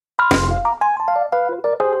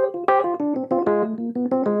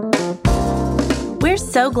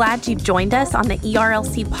so glad you've joined us on the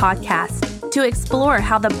ERLC podcast to explore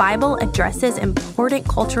how the Bible addresses important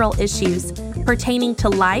cultural issues pertaining to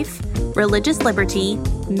life, religious liberty,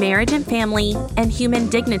 marriage and family, and human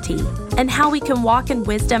dignity, and how we can walk in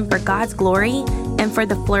wisdom for God's glory and for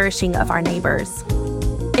the flourishing of our neighbors.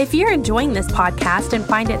 If you're enjoying this podcast and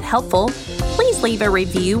find it helpful, please leave a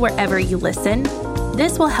review wherever you listen.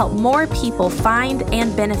 This will help more people find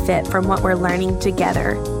and benefit from what we're learning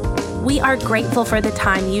together. We are grateful for the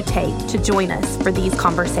time you take to join us for these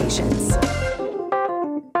conversations.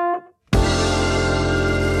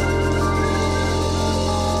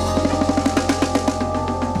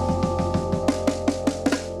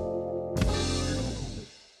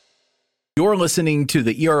 You're listening to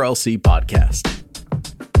the ERLC podcast.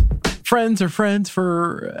 Friends are friends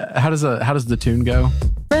for how does the tune go?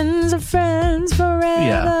 Friends are friends forever.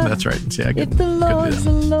 Yeah, that's right. See, I if the Lord's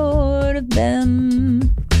the Lord of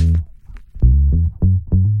them.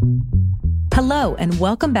 Hello, and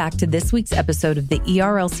welcome back to this week's episode of the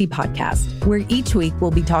ERLC podcast, where each week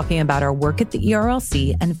we'll be talking about our work at the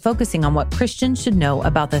ERLC and focusing on what Christians should know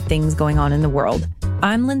about the things going on in the world.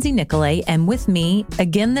 I'm Lindsay Nicolay, and with me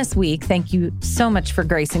again this week, thank you so much for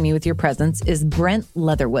gracing me with your presence, is Brent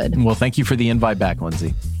Leatherwood. Well, thank you for the invite back,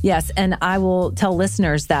 Lindsay. Yes, and I will tell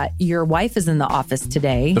listeners that your wife is in the office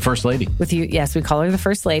today. The First Lady. With you, yes, we call her the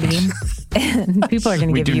First Lady. And people are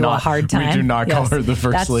going to give you a hard time. We do not call her the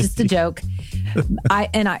First Lady. That's just a joke.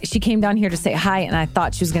 She came down here to say hi, and I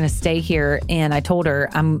thought she was going to stay here. And I told her,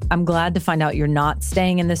 I'm glad to find out you're not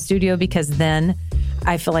staying in the studio, because then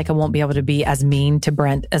I feel like I won't be able to be as mean to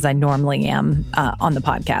Brent as I normally am on the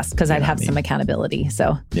podcast, because I'd have some accountability.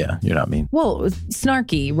 So yeah, you're not mean. Well,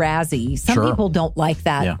 snarky, razzy. Some people don't like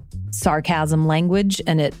that sarcasm language,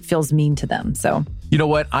 and it feels mean to them. So you know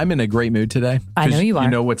what? I'm in a great mood today. I know you are. You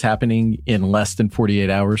know what's happening in less than 48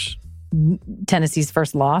 hours? Tennessee's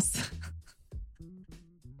first loss.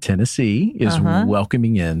 Tennessee is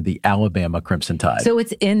welcoming in the Alabama Crimson Tide. So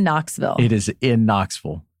it's in Knoxville. It is in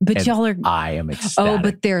Knoxville. But I am ecstatic. Oh,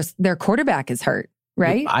 but their quarterback is hurt,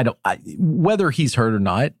 right? Whether he's hurt or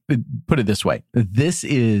not, put it this way. This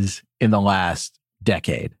is in the last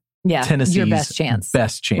decade. Yeah, Tennessee's your best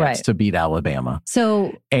chance to beat Alabama.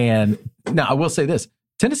 So, and now I will say this.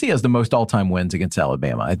 Tennessee has the most all-time wins against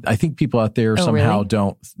Alabama. I think people out there somehow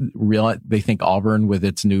don't realize. They think Auburn, with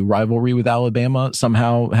its new rivalry with Alabama,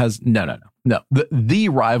 somehow has no. The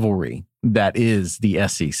rivalry that is the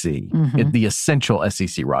SEC, the essential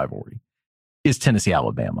SEC rivalry, is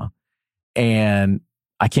Tennessee-Alabama. And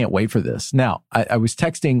I can't wait for this. Now, I was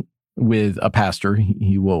texting with a pastor.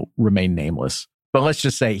 He will remain nameless, but let's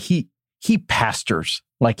just say he pastors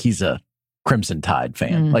like he's a Crimson Tide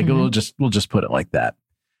fan. Like we'll just put it like that.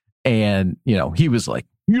 And, he was like,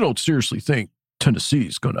 you don't seriously think Tennessee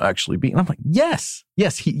is going to actually beat? And I'm like, yes,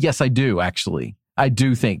 I do, actually. I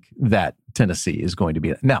do think that Tennessee is going to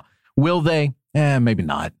be. Now, will they? Maybe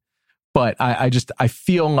not. But I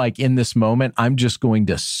feel like in this moment, I'm just going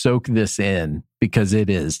to soak this in, because it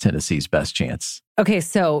is Tennessee's best chance. Okay,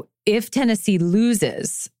 so if Tennessee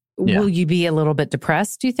loses, will you be a little bit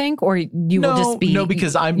depressed, do you think? Or will just be... No,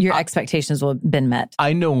 because your expectations will have been met.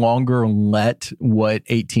 I no longer let what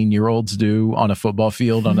 18-year-olds do on a football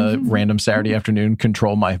field on a random Saturday afternoon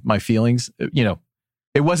control my feelings. It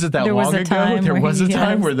wasn't that long ago. There was a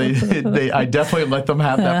time where I definitely let them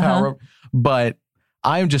have that power. But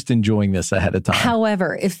I'm just enjoying this ahead of time.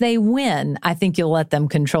 However, if they win, I think you'll let them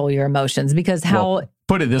control your emotions, because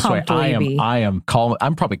put it this way, I'm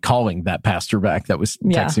probably calling that pastor back that was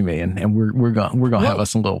texting me, and we're going to have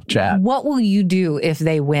us a little chat. What will you do if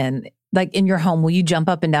they win? Like in your home, will you jump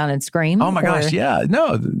up and down and scream? Oh my gosh, yeah.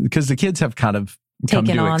 No, because the kids have kind of come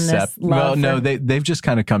to accept. Well, no, they've just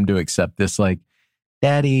kind of come to accept this, like,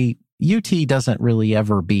 Daddy, UT doesn't really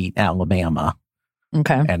ever beat Alabama.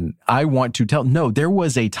 Okay. And I want to there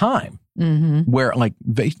was a time where, like,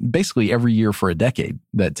 basically every year for a decade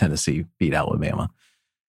that Tennessee beat Alabama.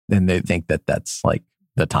 And they think that that's like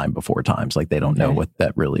the time before times. Like, they don't know what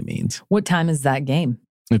that really means. What time is that game?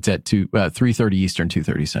 It's at 3:30 Eastern,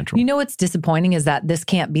 2:30 Central. You know what's disappointing is that this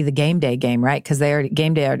can't be the game day game, right? Because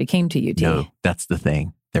game day already came to UT. No, that's the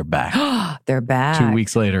thing. They're back. They're back. 2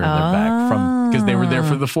 weeks later, they're back because they were there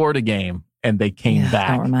for the Florida game and they came back.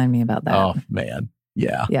 Don't remind me about that. Oh, man.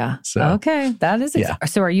 Yeah. Yeah. So, okay. That is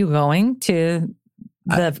So are you going to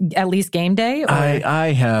at least game day? Or?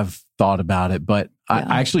 I have thought about it, but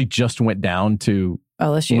I actually just went down to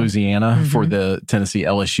LSU. Louisiana for the Tennessee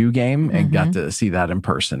LSU game and got to see that in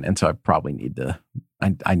person. And so I probably need to,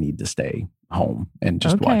 I need to stay home and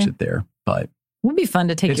just watch it there. But would be fun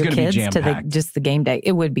to take your kids to just the game day.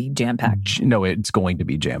 It would be jam-packed. No, it's going to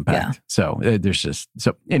be jam-packed. Yeah. So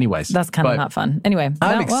anyways. That's kind of not fun. Anyway.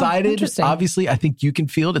 I'm excited. Obviously, I think you can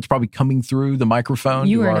feel it. It's probably coming through the microphone.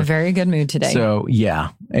 You are in a very good mood today. So yeah,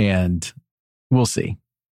 and we'll see.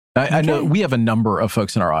 I know we have a number of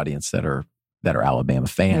folks in our audience that are Alabama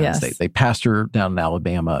fans. Yes. They pastor down in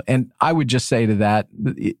Alabama. And I would just say to that,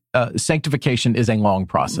 sanctification is a long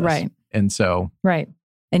process. Right. And so. Right.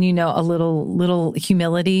 And a little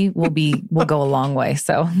humility will go a long way.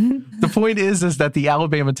 So the point is that the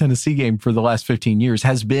Alabama-Tennessee game for the last 15 years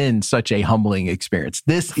has been such a humbling experience.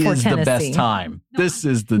 This is the best time. This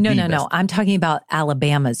is the No. I'm talking about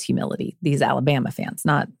Alabama's humility. These Alabama fans,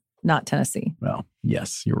 not Tennessee. Well,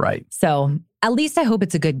 yes, you're right. So at least I hope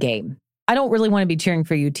it's a good game. I don't really want to be cheering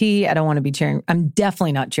for UT. I don't want to be cheering. I'm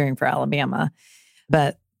definitely not cheering for Alabama,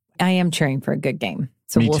 but I am cheering for a good game.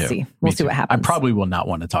 So we'll see. We'll see what happens. I probably will not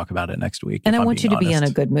want to talk about it next week. And I want you to be in a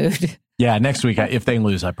good mood. Yeah, next week, if they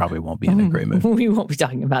lose, I probably won't be in a great mood. We won't be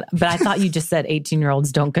talking about it. But I thought you just said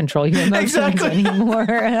 18-year-olds don't control your emotions anymore.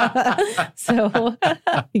 So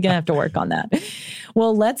you're going to have to work on that.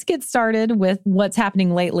 Well, let's get started with what's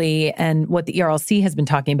happening lately and what the ERLC has been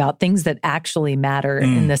talking about, things that actually matter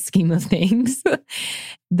in the scheme of things.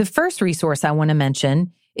 The first resource I want to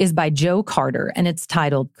mention is by Joe Carter, and it's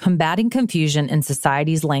titled Combating Confusion in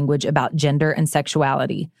Society's Language About Gender and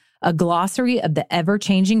Sexuality, a glossary of the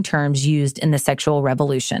ever-changing terms used in the sexual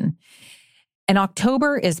revolution. And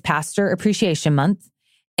October is Pastor Appreciation Month,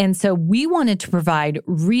 and so we wanted to provide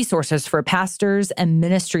resources for pastors and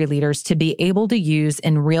ministry leaders to be able to use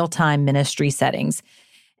in real-time ministry settings.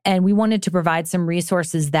 And we wanted to provide some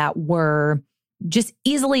resources that were just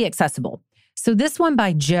easily accessible. So this one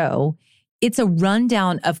by Joe, it's a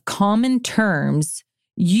rundown of common terms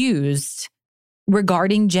used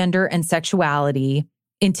regarding gender and sexuality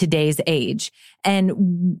in today's age.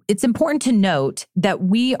 And it's important to note that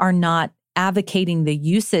we are not advocating the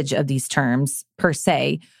usage of these terms per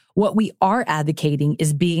se. What we are advocating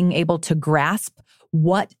is being able to grasp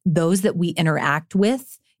what those that we interact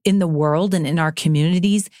with in the world and in our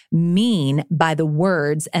communities mean by the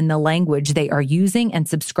words and the language they are using and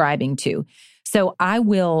subscribing to. So I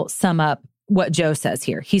will sum up what Joe says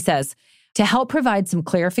here. He says, to help provide some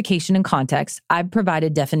clarification and context, I've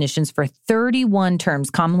provided definitions for 31 terms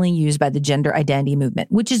commonly used by the gender identity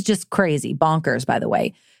movement, which is just crazy, bonkers, by the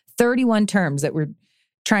way. 31 terms that we're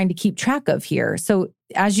trying to keep track of here. So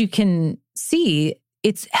as you can see,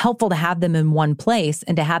 it's helpful to have them in one place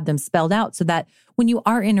and to have them spelled out so that when you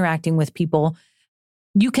are interacting with people,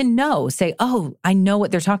 you can say, oh, I know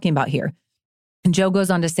what they're talking about here. And Joe goes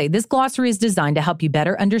on to say, this glossary is designed to help you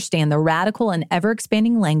better understand the radical and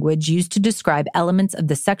ever-expanding language used to describe elements of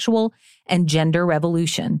the sexual and gender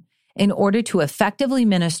revolution. In order to effectively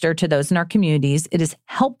minister to those in our communities, it is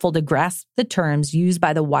helpful to grasp the terms used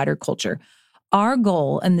by the wider culture. Our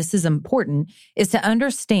goal, and this is important, is to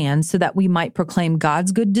understand so that we might proclaim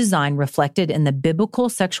God's good design reflected in the biblical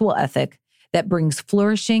sexual ethic that brings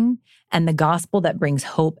flourishing and the gospel that brings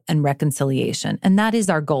hope and reconciliation. And that is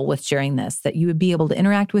our goal with sharing this, that you would be able to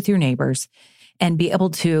interact with your neighbors and be able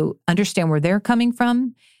to understand where they're coming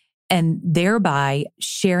from and thereby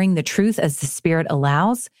sharing the truth as the Spirit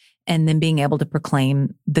allows and then being able to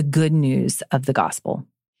proclaim the good news of the gospel.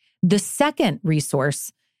 The second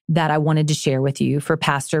resource that I wanted to share with you for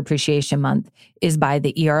Pastor Appreciation Month is by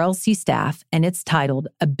the ERLC staff, and it's titled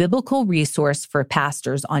A Biblical Resource for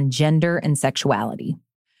Pastors on Gender and Sexuality.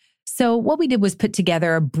 So what we did was put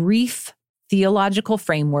together a brief theological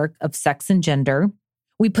framework of sex and gender.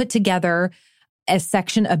 We put together a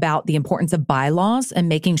section about the importance of bylaws and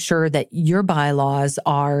making sure that your bylaws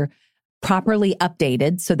are properly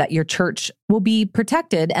updated so that your church will be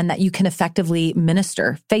protected and that you can effectively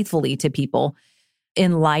minister faithfully to people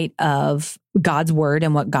in light of God's word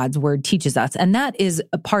and what God's word teaches us. And that is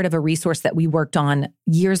a part of a resource that we worked on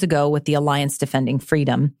years ago with the Alliance Defending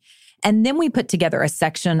Freedom. And then we put together a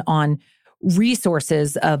section on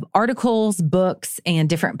resources of articles, books, and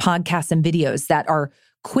different podcasts and videos that are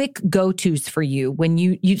quick go-tos for you when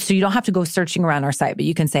so you don't have to go searching around our site, but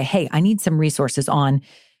you can say, hey, I need some resources on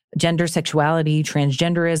gender, sexuality,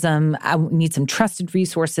 transgenderism. I need some trusted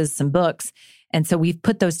resources, some books. And so we've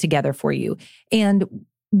put those together for you. And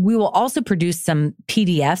we will also produce some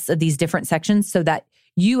PDFs of these different sections so that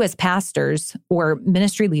you as pastors or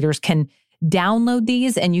ministry leaders can download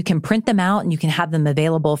these and you can print them out and you can have them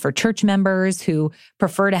available for church members who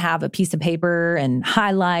prefer to have a piece of paper and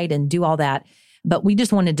highlight and do all that. But we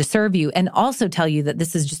just wanted to serve you and also tell you that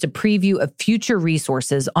this is just a preview of future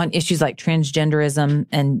resources on issues like transgenderism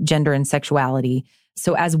and gender and sexuality,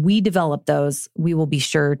 So as we develop those, we will be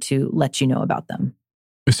sure to let you know about them.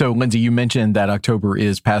 So, Lindsay, you mentioned that October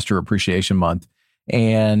is Pastor Appreciation Month.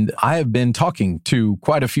 And I have been talking to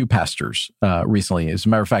quite a few pastors recently. As a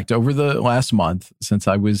matter of fact, over the last month, since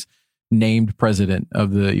I was named president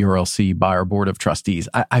of the ERLC by our board of trustees,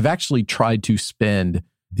 I've actually tried to spend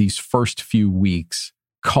these first few weeks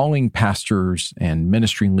calling pastors and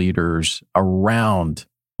ministry leaders around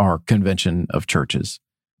our convention of churches,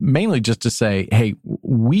 mainly just to say, hey,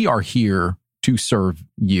 we are here to serve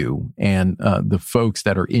you and the folks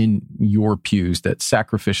that are in your pews that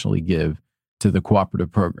sacrificially give to the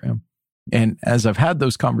cooperative program. And as I've had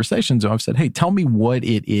those conversations, I've said, hey, tell me what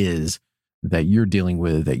it is that you're dealing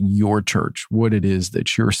with at your church, what it is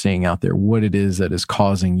that you're seeing out there, what it is that is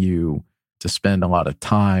causing you to spend a lot of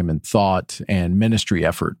time and thought and ministry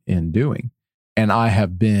effort in doing. And I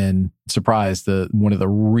have been surprised that one of the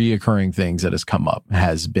reoccurring things that has come up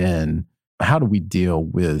has been, how do we deal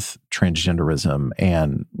with transgenderism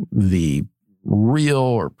and the real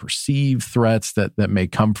or perceived threats that may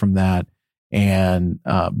come from that? And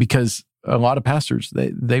because a lot of pastors,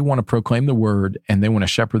 they want to proclaim the word and they want to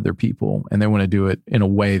shepherd their people and they want to do it in a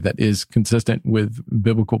way that is consistent with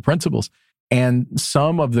biblical principles. And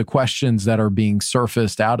some of the questions that are being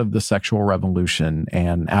surfaced out of the sexual revolution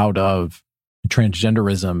and out of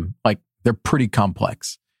transgenderism, like they're pretty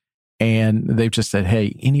complex. And they've just said,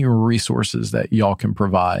 hey, any resources that y'all can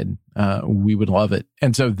provide, we would love it.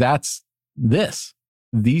 And so that's this.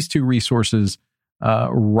 These two resources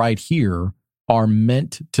right here are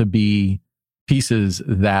meant to be pieces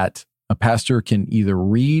that a pastor can either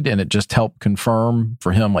read and it just help confirm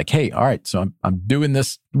for him, like, hey, all right, so I'm doing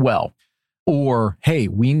this well. Or, hey,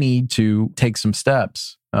 we need to take some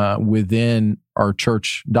steps within our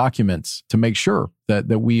church documents to make sure that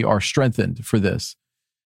we are strengthened for this.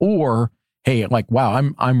 Or, hey, like, wow,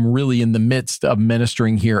 I'm really in the midst of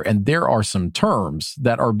ministering here, and there are some terms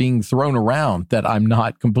that are being thrown around that I'm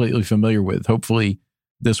not completely familiar with. Hopefully,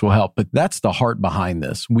 this will help. But that's the heart behind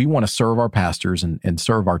this. We want to serve our pastors and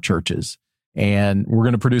serve our churches, and we're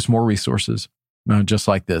going to produce more resources just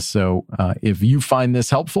like this. So if you find this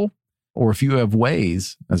helpful, or if you have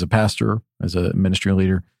ways as a pastor, as a ministry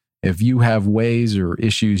leader, if you have ways or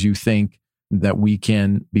issues you think that we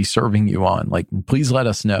can be serving you on, like, please let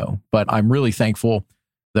us know. But I'm really thankful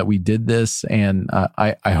that we did this. And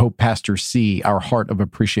I hope pastors see our heart of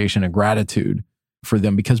appreciation and gratitude for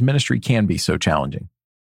them, because ministry can be so challenging.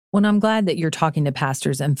 Well, and I'm glad that you're talking to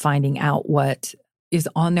pastors and finding out what is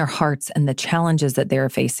on their hearts and the challenges that they're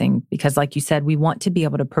facing. Because like you said, we want to be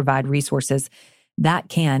able to provide resources that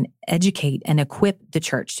can educate and equip the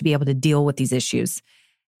church to be able to deal with these issues.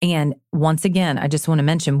 And once again, I just want to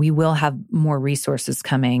mention, we will have more resources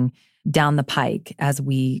coming down the pike as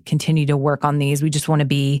we continue to work on these. We just want to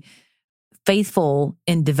be faithful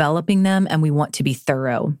in developing them, and we want to be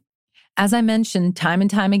thorough. As I mentioned time and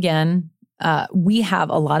time again, we have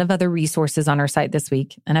a lot of other resources on our site this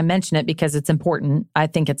week. And I mention it because it's important. I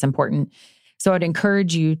think it's important. So I'd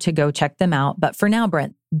encourage you to go check them out. But for now,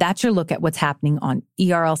 Brent, that's your look at what's happening on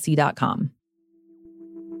ERLC.com.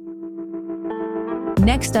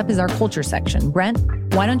 Next up is our culture section. Brent,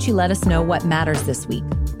 why don't you let us know what matters this week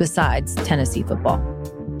besides Tennessee football?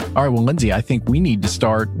 All right, well, Lindsay, I think we need to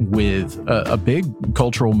start with a big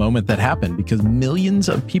cultural moment that happened because millions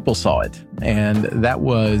of people saw it. And that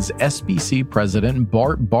was SBC President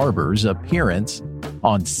Bart Barber's appearance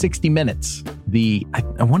on 60 Minutes.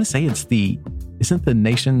 I want to say isn't the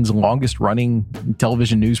nation's longest running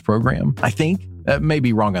television news program? I think. May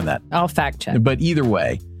be wrong on that. I'll fact check. But either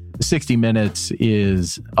way, 60 Minutes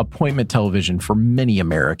is appointment television for many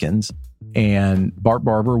Americans. And Bart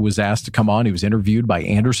Barber was asked to come on. He was interviewed by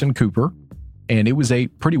Anderson Cooper. And it was a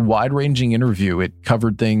pretty wide-ranging interview. It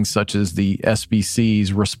covered things such as the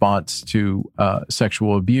SBC's response to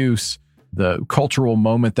sexual abuse, the cultural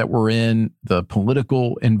moment that we're in, the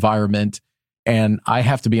political environment. And I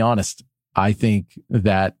have to be honest, I think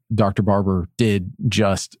that Dr. Barber did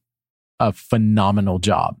just a phenomenal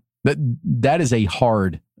job. That is a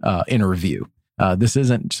hard interview. This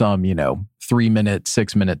isn't some, 3-minute,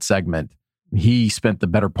 6-minute segment. He spent the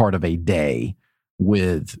better part of a day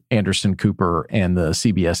with Anderson Cooper and the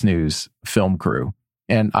CBS News film crew.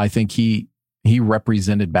 And I think he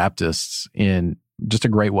represented Baptists in just a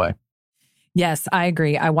great way. Yes, I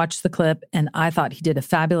agree. I watched the clip and I thought he did a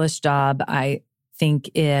fabulous job. I think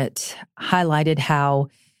it highlighted how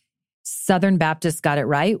Southern Baptists got it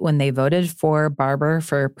right when they voted for Barber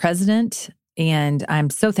for president. And I'm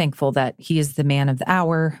so thankful that he is the man of the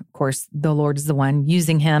hour. Of course, the Lord is the one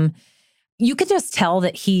using him. You could just tell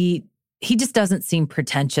that he just doesn't seem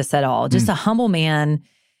pretentious at all. Just a humble man,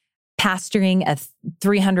 pastoring a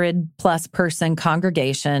 300 plus person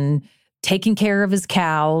congregation, taking care of his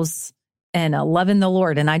cows and loving the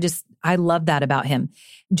Lord. And I love that about him.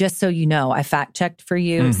 Just so you know, I fact checked for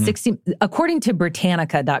you. According to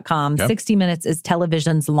Britannica.com, 60 Minutes is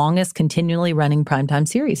television's longest continually running primetime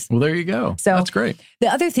series. Well, there you go. So that's great. The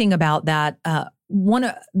other thing about that, one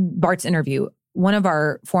of Bart's interview, one of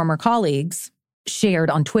our former colleagues shared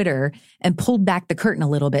on Twitter and pulled back the curtain a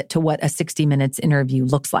little bit to what a 60 Minutes interview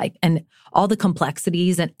looks like and all the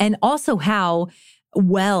complexities and also how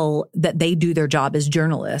well that they do their job as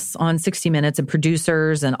journalists on 60 Minutes and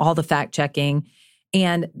producers and all the fact checking.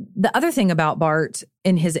 And the other thing about Bart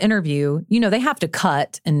in his interview, they have to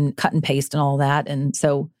cut and paste and all that. And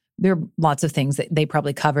so there are lots of things that they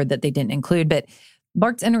probably covered that they didn't include. But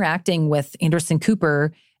Bart's interacting with Anderson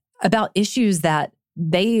Cooper about issues that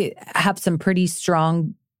they have some pretty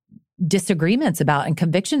strong disagreements about and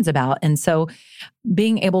convictions about. And so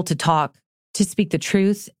being able to speak the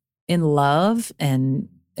truth in love and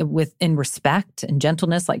in respect and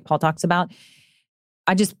gentleness, like Paul talks about,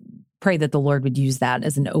 I just pray that the Lord would use that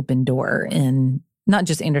as an open door in not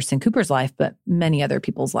just Anderson Cooper's life, but many other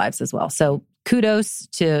people's lives as well. So kudos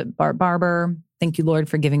to Bart Barber. Thank you, Lord,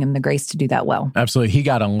 for giving him the grace to do that well. Absolutely. He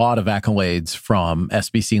got a lot of accolades from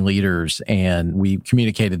SBC leaders, and we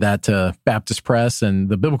communicated that to Baptist Press and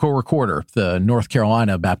the Biblical Recorder, the North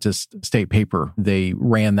Carolina Baptist State paper. They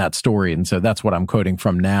ran that story, and so that's what I'm quoting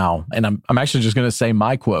from now. And I'm actually just going to say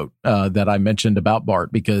my quote that I mentioned about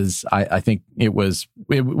Bart, because I think it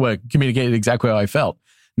communicated exactly how I felt.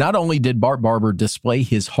 Not only did Bart Barber display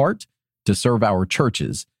his heart to serve our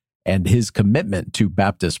churches and his commitment to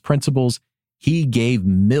Baptist principles, he gave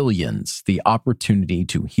millions the opportunity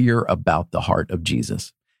to hear about the heart of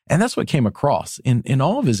Jesus. And that's what came across in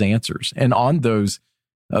all of his answers. And on those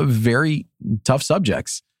very tough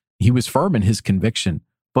subjects, he was firm in his conviction,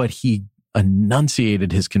 but he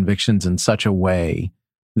enunciated his convictions in such a way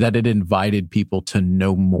that it invited people to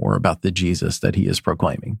know more about the Jesus that he is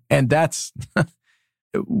proclaiming. And that's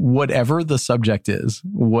whatever the subject is,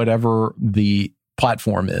 whatever the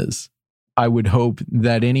platform is, I would hope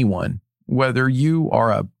that anyone, whether you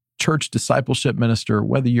are a church discipleship minister,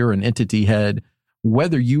 whether you're an entity head,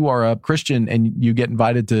 whether you are a Christian and you get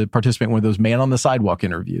invited to participate in one of those man on the sidewalk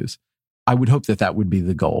interviews, I would hope that that would be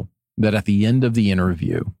the goal, that at the end of the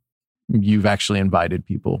interview, you've actually invited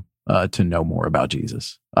people to know more about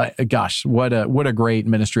Jesus. Gosh, what a great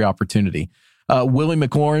ministry opportunity. Willie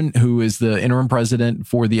McLaurin, who is the interim president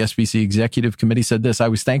for the SBC Executive Committee, said this: "I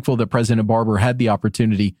was thankful that President Barber had the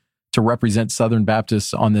opportunity to represent Southern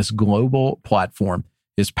Baptists on this global platform.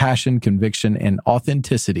 His passion, conviction, and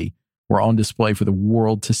authenticity were on display for the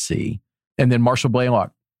world to see." And then Marshall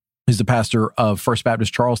Blaylock, who's the pastor of First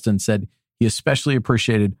Baptist Charleston, said he especially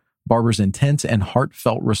appreciated Barber's intense and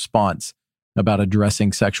heartfelt response about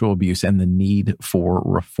addressing sexual abuse and the need for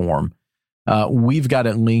reform. We've got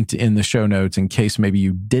it linked in the show notes in case maybe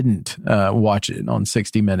you didn't watch it on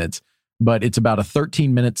 60 Minutes. But it's about a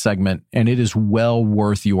 13-minute segment, and it is well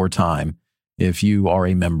worth your time if you are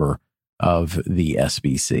a member of the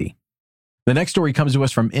SBC. The next story comes to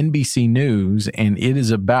us from NBC News, and it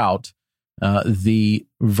is about the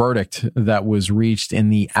verdict that was reached in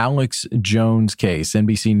the Alex Jones case.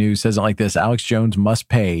 NBC News says it like this: Alex Jones must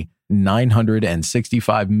pay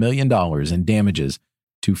 $965 million in damages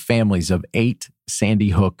to families of 8 Sandy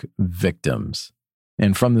Hook victims.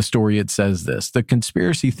 And from the story, it says this: the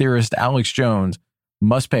conspiracy theorist Alex Jones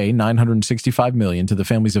must pay $965 million to the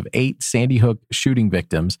families of 8 Sandy Hook shooting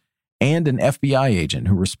victims and an FBI agent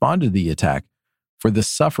who responded to the attack for the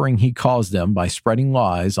suffering he caused them by spreading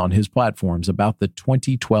lies on his platforms about the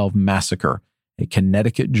 2012 massacre, a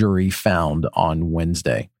Connecticut jury found on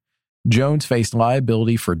Wednesday. Jones faced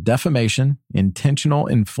liability for defamation, intentional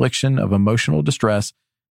infliction of emotional distress,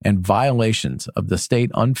 and violations of the State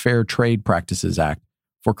Unfair Trade Practices Act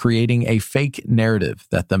for creating a fake narrative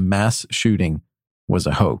that the mass shooting was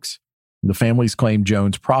a hoax. The families claim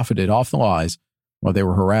Jones profited off the lies while they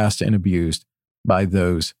were harassed and abused by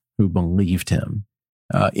those who believed him.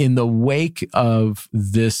 In the wake of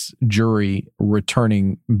this jury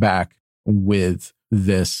returning back with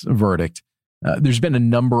this verdict, there's been a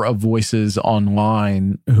number of voices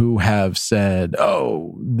online who have said,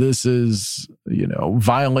 oh, this is,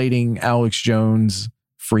 violating Alex Jones'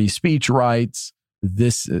 free speech rights.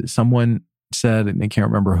 Someone said, and I can't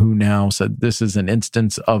remember who now, said this is an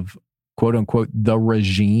instance of, quote unquote, the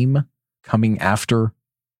regime coming after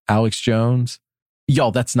Alex Jones.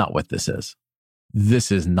 Y'all, that's not what this is.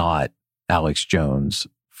 This is not Alex Jones'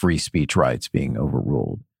 free speech rights being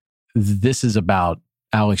overruled. This is about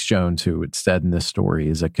Alex Jones, who it's said in this story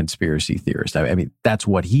is a conspiracy theorist. I mean, that's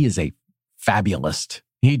what he is, a fabulist.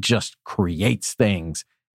 He just creates things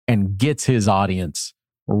and gets his audience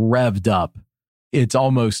revved up. It's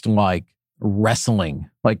almost like wrestling,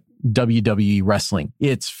 like WWE wrestling.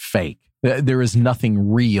 It's fake. There is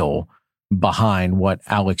nothing real behind what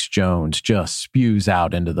Alex Jones just spews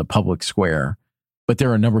out into the public square. But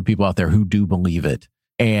there are a number of people out there who do believe it.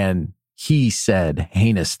 And he said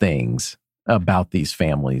heinous things about these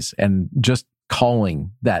families, and just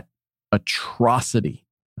calling that atrocity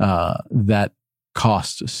that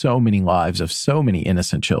cost so many lives of so many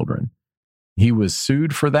innocent children. He was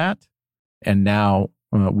sued for that. And now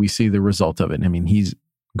we see the result of it. I mean, he's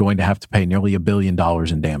going to have to pay nearly $1 billion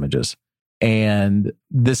in damages. And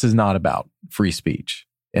this is not about free speech.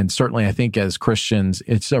 And certainly, I think as Christians,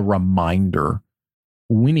 it's a reminder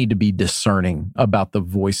we need to be discerning about the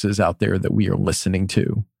voices out there that we are listening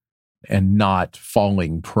to and not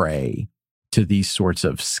falling prey to these sorts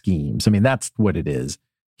of schemes. I mean, that's what it is.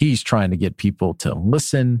 He's trying to get people to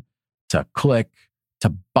listen, to click,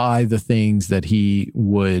 to buy the things that he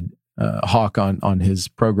would hawk on his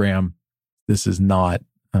program. This is not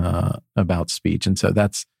about speech. And so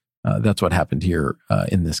that's what happened here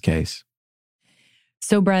in this case.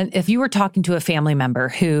 So, Brent, if you were talking to a family member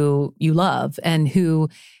who you love and who,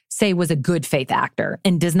 say, was a good faith actor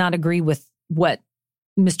and does not agree with what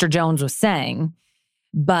Mr. Jones was saying,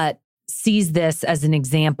 but sees this as an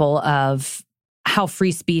example of how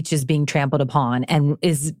free speech is being trampled upon and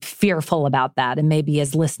is fearful about that and maybe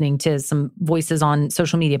is listening to some voices on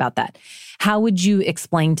social media about that, how would you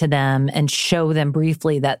explain to them and show them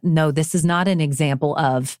briefly that, no, this is not an example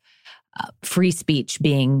of free speech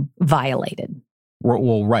being violated?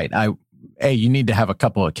 Well, right. You need to have a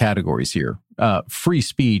couple of categories here. Free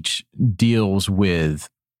speech deals with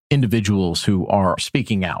individuals who are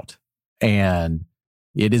speaking out, and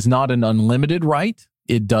it is not an unlimited right.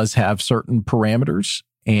 It does have certain parameters.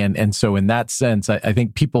 And so in that sense, I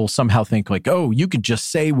think people somehow think like, oh, you could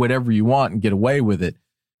just say whatever you want and get away with it.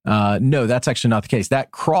 No, that's actually not the case.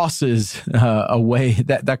 That crosses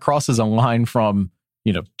that crosses a line from,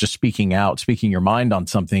 just speaking out, speaking your mind on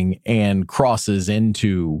something, and crosses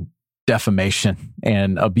into defamation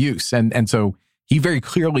and abuse. And so he very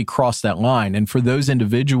clearly crossed that line. And for those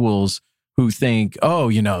individuals who think,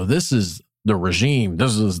 oh, this is the regime,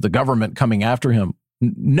 this is the government coming after him.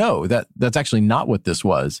 No, that's actually not what this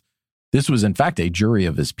was. This was, in fact, a jury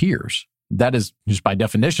of his peers. That is, just by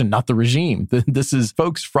definition, not the regime. This is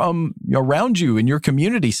folks from around you in your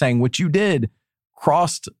community saying what you did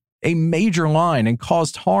crossed a major line and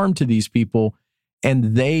caused harm to these people,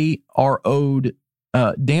 and they are owed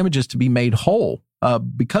damages to be made whole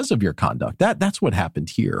because of your conduct. That's what happened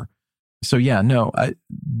here. So yeah, no,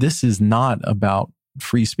 this is not about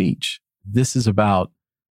free speech. This is about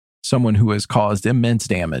someone who has caused immense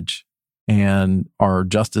damage, and our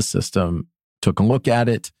justice system took a look at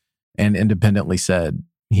it and independently said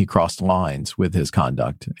he crossed lines with his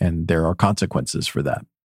conduct, and there are consequences for that.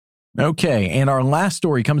 Okay, and our last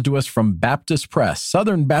story comes to us from Baptist Press.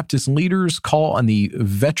 Southern Baptist leaders call on the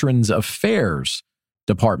Veterans Affairs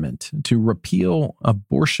Department to repeal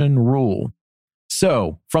abortion rule.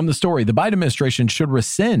 So, from the story, the Biden administration should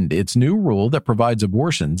rescind its new rule that provides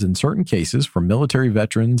abortions in certain cases for military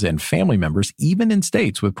veterans and family members, even in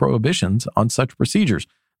states with prohibitions on such procedures,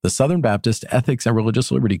 the Southern Baptist Ethics and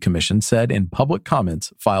Religious Liberty Commission said in public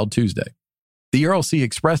comments filed Tuesday. The ERLC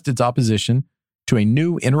expressed its opposition to a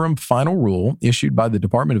new interim final rule issued by the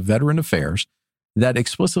Department of Veteran Affairs that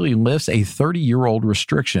explicitly lifts a 30-year-old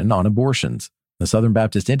restriction on abortions. The Southern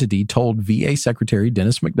Baptist entity told VA Secretary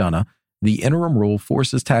Dennis McDonough the interim rule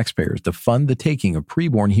forces taxpayers to fund the taking of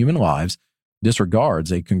preborn human lives,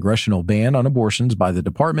 disregards a congressional ban on abortions by the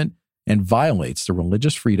department, and violates the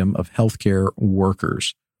religious freedom of healthcare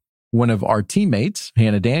workers. One of our teammates,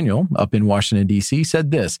 Hannah Daniel, up in Washington, D.C.,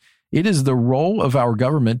 said this: "It is the role of our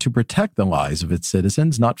government to protect the lives of its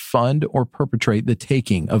citizens, not fund or perpetrate the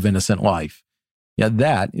taking of innocent life." Yet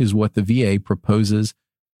that is what the VA proposes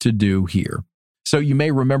to do here. So you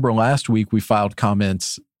may remember last week we filed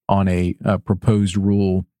comments on a proposed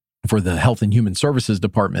rule for the Health and Human Services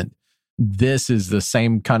Department. This is the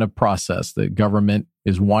same kind of process. The government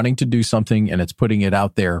is wanting to do something and it's putting it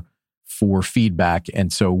out there for feedback.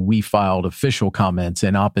 And so we filed official comments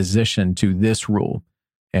in opposition to this rule.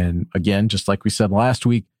 And again, just like we said last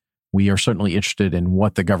week, we are certainly interested in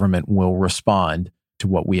what the government will respond to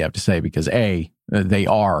what we have to say, because A, they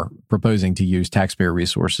are proposing to use taxpayer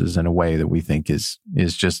resources in a way that we think is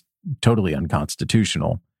just totally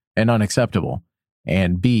unconstitutional and unacceptable.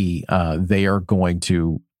 And B, they are going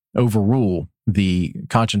to overrule the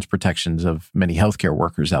conscience protections of many healthcare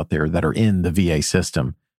workers out there that are in the VA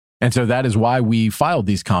system. And so that is why we filed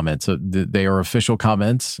these comments. They are official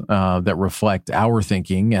comments that reflect our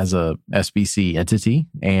thinking as a SBC entity.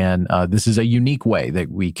 And this is a unique way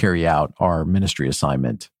that we carry out our ministry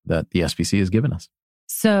assignment that the SBC has given us.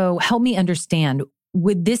 So help me understand,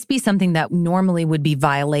 would this be something that normally would be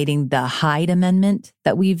violating the Hyde Amendment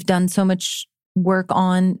that we've done so much work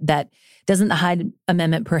on? That doesn't the Hyde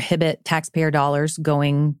Amendment prohibit taxpayer dollars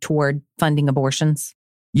going toward funding abortions?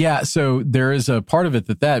 Yeah, so there is a part of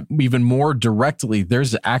it that even more directly,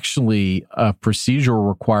 there's actually a procedural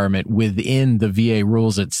requirement within the VA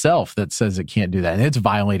rules itself that says it can't do that. And it's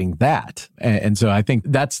violating that. And so I think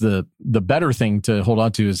that's the better thing to hold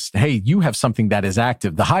on to is, hey, you have something that is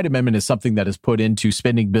active. The Hyde Amendment is something that is put into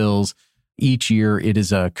spending bills each year. It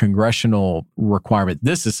is a congressional requirement.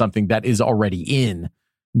 This is something that is already in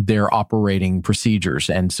their operating procedures.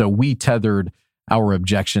 And so we tethered our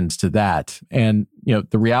objections to that. And,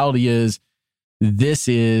 the reality is this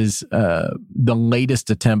is the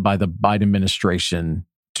latest attempt by the Biden administration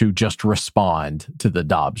to just respond to the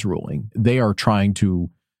Dobbs ruling. They are trying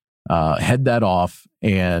to head that off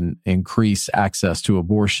and increase access to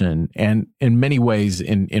abortion, and in many ways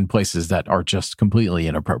in places that are just completely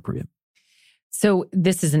inappropriate. So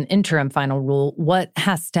this is an interim final rule. What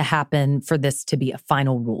has to happen for this to be a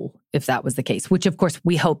final rule, if that was the case? Which, of course,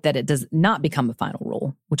 we hope that it does not become a final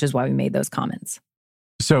rule, which is why we made those comments.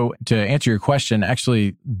 So to answer your question,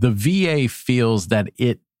 actually, the VA feels that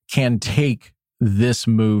it can take this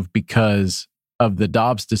move because of the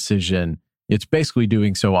Dobbs decision. It's basically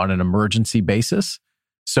doing so on an emergency basis.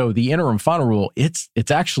 So the interim final rule, it's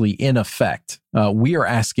actually in effect. We are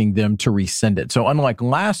asking them to rescind it. So unlike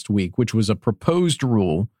last week, which was a proposed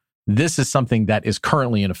rule, this is something that is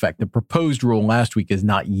currently in effect. The proposed rule last week is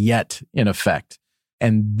not yet in effect.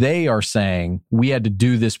 And they are saying we had to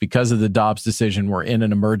do this because of the Dobbs decision. We're in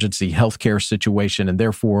an emergency healthcare situation, and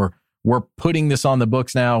therefore we're putting this on the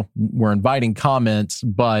books now. We're inviting comments,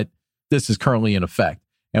 but this is currently in effect.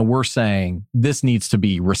 And we're saying this needs to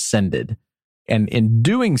be rescinded. And in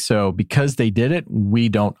doing so, because they did it, we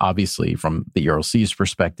don't, obviously, from the ERLC's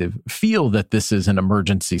perspective, feel that this is an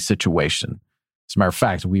emergency situation. As a matter of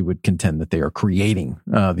fact, we would contend that they are creating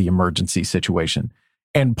the emergency situation.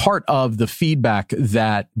 And part of the feedback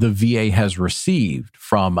that the VA has received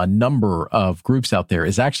from a number of groups out there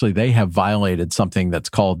is actually they have violated something that's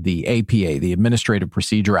called the APA, the Administrative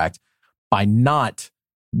Procedure Act, by not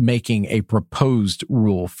making a proposed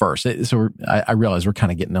rule first. So I realize we're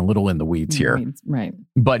kind of getting a little in the weeds here. Right.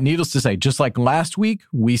 But needless to say, just like last week,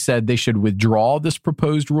 we said they should withdraw this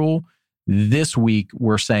proposed rule. This week,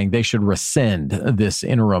 we're saying they should rescind this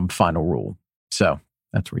interim final rule. So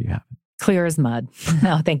that's where you have it. Clear as mud.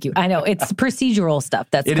 No, thank you. I know it's procedural stuff.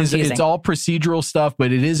 That's confusing. It's all procedural stuff,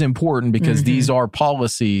 but it is important because these are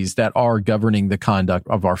policies that are governing the conduct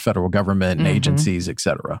of our federal government and agencies, et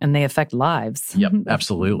cetera. And they affect lives. Yep,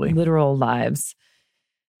 absolutely. Literal lives.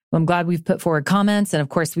 Well, I'm glad we've put forward comments. And of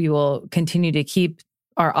course, we will continue to keep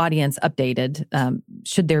our audience updated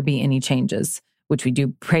should there be any changes, which we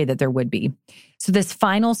do pray that there would be. So this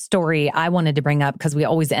final story I wanted to bring up because we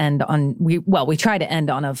always end on, we try to end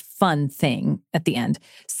on a fun thing at the end.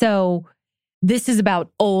 So this is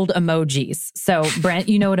about old emojis. So Brent,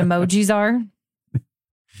 you know what emojis are?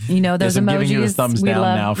 You know those I'm emojis? giving you a thumbs down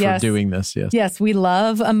now for doing this. Yes. Yes, we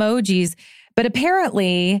love emojis. But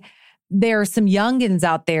apparently there are some youngins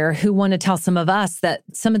out there who want to tell some of us that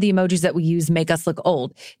some of the emojis that we use make us look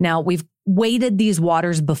old. Now, we've waded these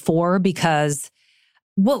waters before because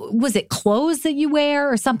what was it, clothes that you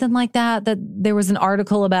wear or something like that? That there was an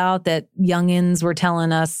article about that youngins were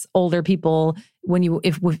telling us older people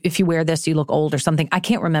if you wear this, you look old or something. I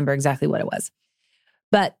can't remember exactly what it was.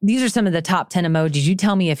 But these are some of the top 10 emojis. You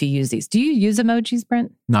tell me if you use these. Do you use emojis,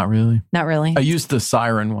 Brent? Not really. Not really? I use the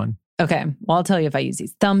siren one. Okay. Well, I'll tell you if I use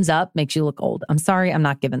these. Thumbs up makes you look old. I'm sorry, I'm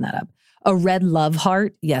not giving that up. A red love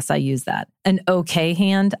heart. Yes, I use that. An okay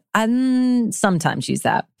hand. I sometimes use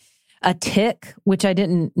that. A tick, which I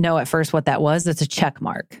didn't know at first what that was. It's a check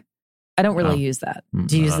mark. I don't really use that.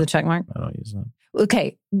 Do you use the check mark? I don't use that.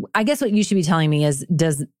 Okay. I guess what you should be telling me is,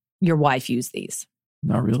 does your wife use these?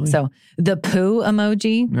 Not really. So the poo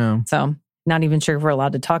emoji. No. So not even sure if we're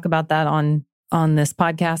allowed to talk about that on this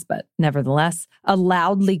podcast, but nevertheless, a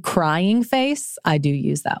loudly crying face. I do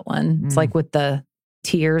use that one. It's like with the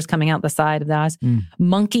tears coming out the side of the eyes.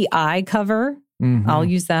 Monkey eye cover. I'll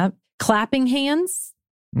use that. Clapping hands.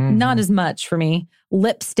 Not as much for me.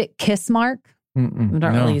 Lipstick kiss mark. I don't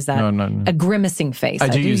really use that. No. A grimacing face. I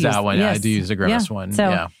do use that one. Yes. I do use a grimace one.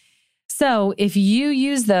 So So if you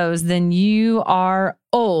use those, then you are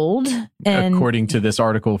old. And according to this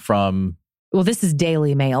article from... Well, this is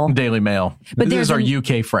Daily Mail. Daily Mail. But these are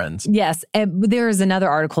UK friends. Yes. There is another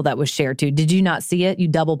article that was shared too. Did you not see it? You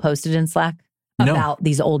double posted in Slack about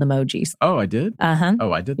these old emojis. Oh, I did? Uh-huh.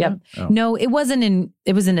 Oh, I did Yep. that? Oh. No, it was in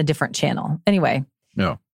a different channel. Anyway.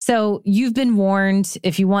 No. So you've been warned.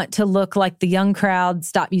 If you want to look like the young crowd,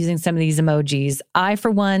 stop using some of these emojis. I,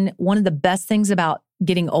 for one of the best things about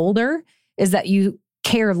getting older is that you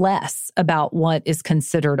care less about what is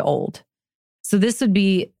considered old. So this would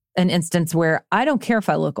be an instance where I don't care if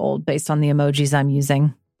I look old based on the emojis I'm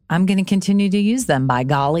using. I'm going to continue to use them, by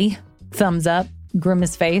golly. Thumbs up,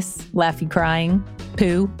 grimace face, laughy crying,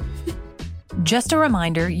 poo. Just a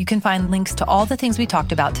reminder, you can find links to all the things we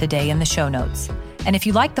talked about today in the show notes. And if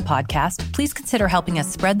you like the podcast, please consider helping us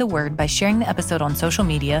spread the word by sharing the episode on social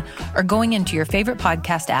media or going into your favorite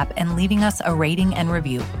podcast app and leaving us a rating and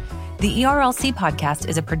review. The ERLC podcast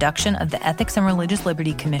is a production of the Ethics and Religious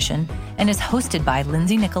Liberty Commission and is hosted by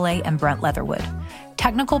Lindsay Nicolay and Brent Leatherwood.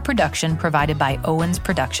 Technical production provided by Owens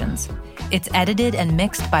Productions. It's edited and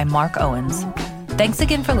mixed by Mark Owens. Thanks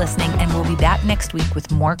again for listening, and we'll be back next week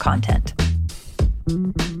with more content.